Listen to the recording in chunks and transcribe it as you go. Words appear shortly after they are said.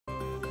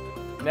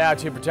Now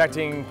to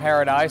protecting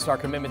paradise, our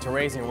commitment to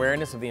raising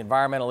awareness of the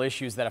environmental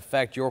issues that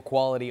affect your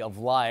quality of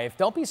life.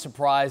 Don't be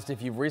surprised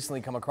if you've recently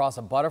come across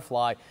a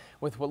butterfly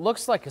with what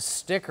looks like a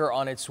sticker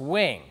on its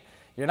wing.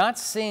 You're not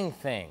seeing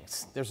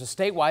things. There's a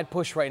statewide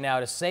push right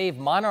now to save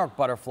monarch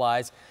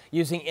butterflies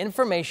using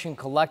information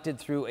collected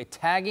through a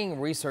tagging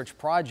research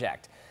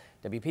project.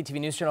 WPTV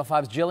News Channel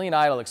 5's Jillian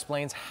Idle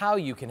explains how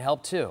you can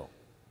help too.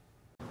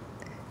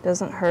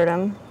 Doesn't hurt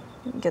them.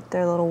 Get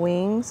their little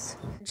wings.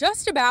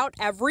 Just about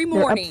every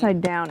morning. They're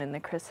upside down in the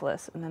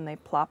chrysalis and then they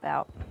plop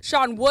out.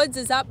 Sean Woods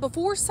is up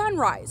before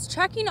sunrise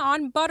checking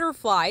on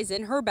butterflies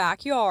in her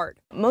backyard.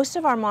 Most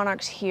of our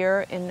monarchs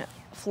here in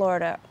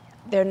Florida,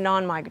 they're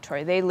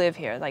non-migratory. They live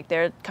here.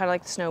 They're kind of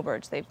like the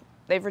snowbirds.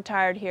 They've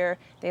retired here.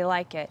 They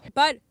like it.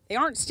 But they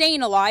aren't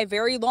staying alive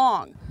very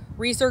long.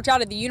 Research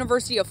out of the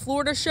University of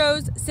Florida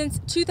shows since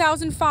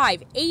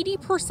 2005,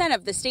 80%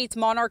 of the state's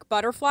monarch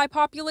butterfly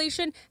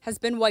population has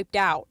been wiped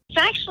out.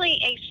 It's actually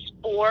a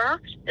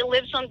spore that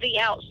lives on the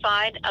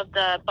outside of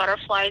the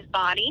butterfly's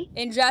body.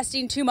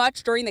 Ingesting too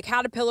much during the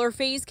caterpillar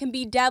phase can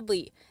be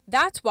deadly.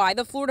 That's why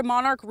the Florida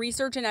Monarch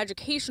Research and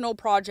Educational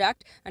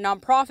Project, a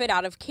nonprofit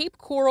out of Cape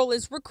Coral,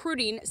 is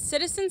recruiting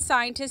citizen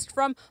scientists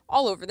from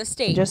all over the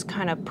state. Just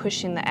kind of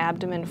pushing the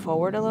abdomen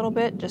forward a little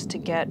bit just to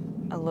get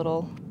a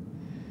little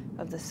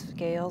of the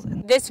scales.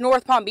 This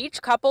North Palm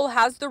Beach couple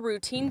has the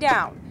routine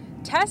down.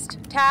 Test,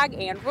 tag,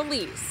 and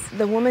release.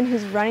 The woman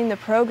who's running the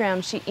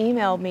program, she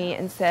emailed me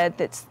and said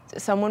that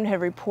someone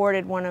had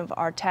reported one of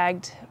our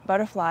tagged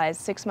butterflies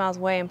 6 miles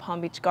away in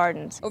Palm Beach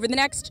Gardens. Over the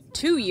next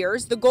 2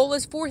 years, the goal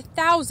is for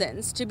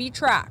thousands to be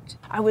tracked.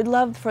 I would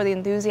love for the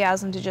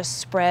enthusiasm to just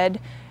spread,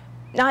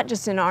 not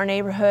just in our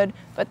neighborhood,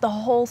 but the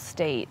whole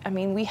state. I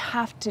mean, we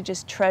have to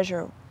just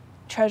treasure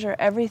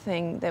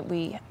everything that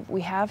we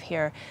have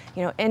here,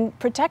 and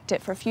protect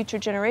it for future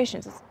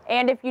generations.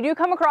 And if you do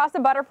come across a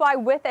butterfly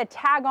with a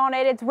tag on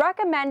it, it's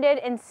recommended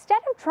instead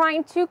of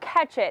trying to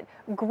catch it,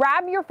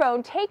 grab your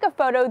phone, take a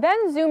photo,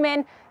 then zoom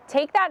in,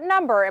 take that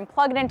number and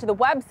plug it into the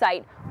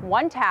website,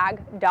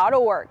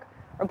 onetag.org.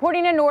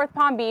 Reporting in North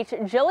Palm Beach,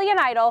 Jillian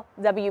Idle,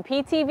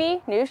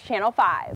 WPTV News Channel 5.